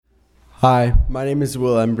Hi, my name is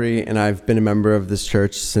Will Embry, and I've been a member of this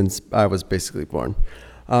church since I was basically born.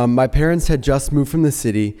 My parents had just moved from the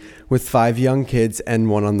city with 5 young kids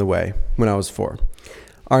and one on the way when I was 4.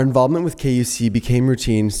 Our involvement with KUC became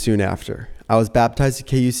routine soon after. I was baptized at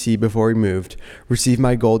KUC before we moved, received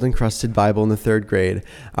my gold-encrusted Bible in the 3rd grade,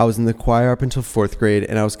 I was in the choir up until 4th grade,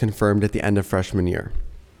 and I was confirmed at the end of freshman year.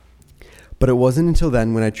 But it wasn't until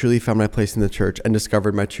then when I truly found my place in the church and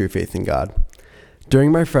discovered my true faith in God.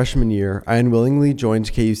 During my freshman year, I unwillingly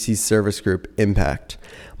joined KUC's service group, Impact.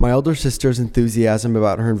 My older sister's enthusiasm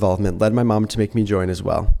about her involvement led my mom to make me join as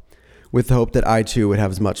well, with the hope that I too would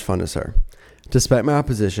have as much fun as her. Despite my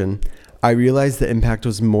opposition, I realized that Impact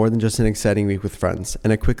was more than just an exciting week with friends,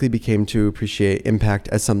 and I quickly became to appreciate Impact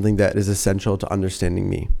as something that is essential to understanding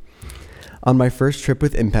me. On my first trip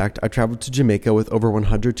with Impact, I traveled to Jamaica with over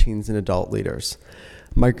 100 teens and adult leaders.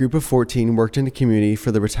 My group of 14 worked in a community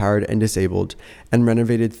for the retired and disabled and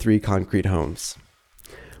renovated 3 concrete homes.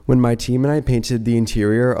 When my team and I painted the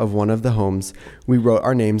interior of one of the homes, we wrote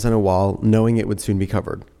our names on a wall, knowing it would soon be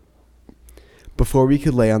covered. Before we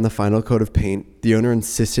could lay on the final coat of paint, the owner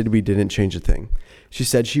insisted we didn't change a thing. She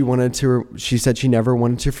said she never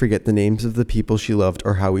wanted to forget the names of the people she loved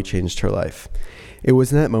or how we changed her life. It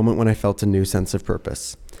was in that moment when I felt a new sense of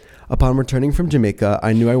purpose. Upon returning from Jamaica,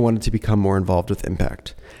 I knew I wanted to become more involved with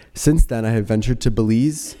Impact. Since then, I have ventured to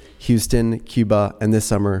Belize, Houston, Cuba, and this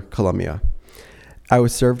summer, Colombia. I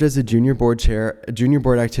was served as a junior board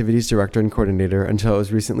activities director and coordinator until I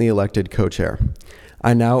was recently elected co-chair.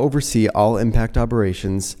 I now oversee all Impact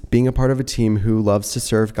operations. Being a part of a team who loves to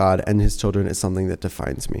serve God and his children is something that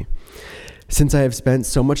defines me. Since I have spent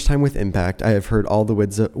so much time with Impact, I have heard all the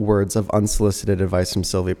words of unsolicited advice from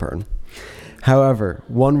Sylvie Pern. However,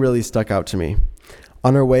 one really stuck out to me.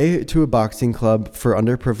 On our way to a boxing club for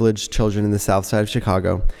underprivileged children in the south side of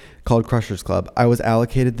Chicago, called Crushers Club, I was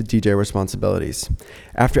allocated the DJ responsibilities.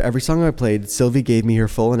 After every song I played, Sylvie gave me her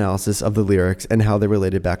full analysis of the lyrics and how they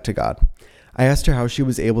related back to God. I asked her how she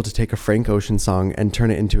was able to take a Frank Ocean song and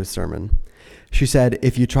turn it into a sermon. She said,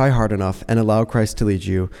 if you try hard enough and allow Christ to lead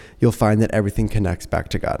you, you'll find that everything connects back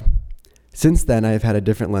to God. Since then, I have had a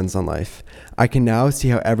different lens on life. I can now see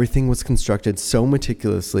how everything was constructed so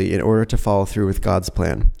meticulously in order to follow through with God's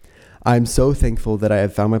plan. I am so thankful that I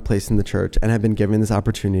have found my place in the church and have been given this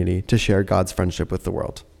opportunity to share God's friendship with the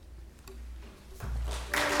world.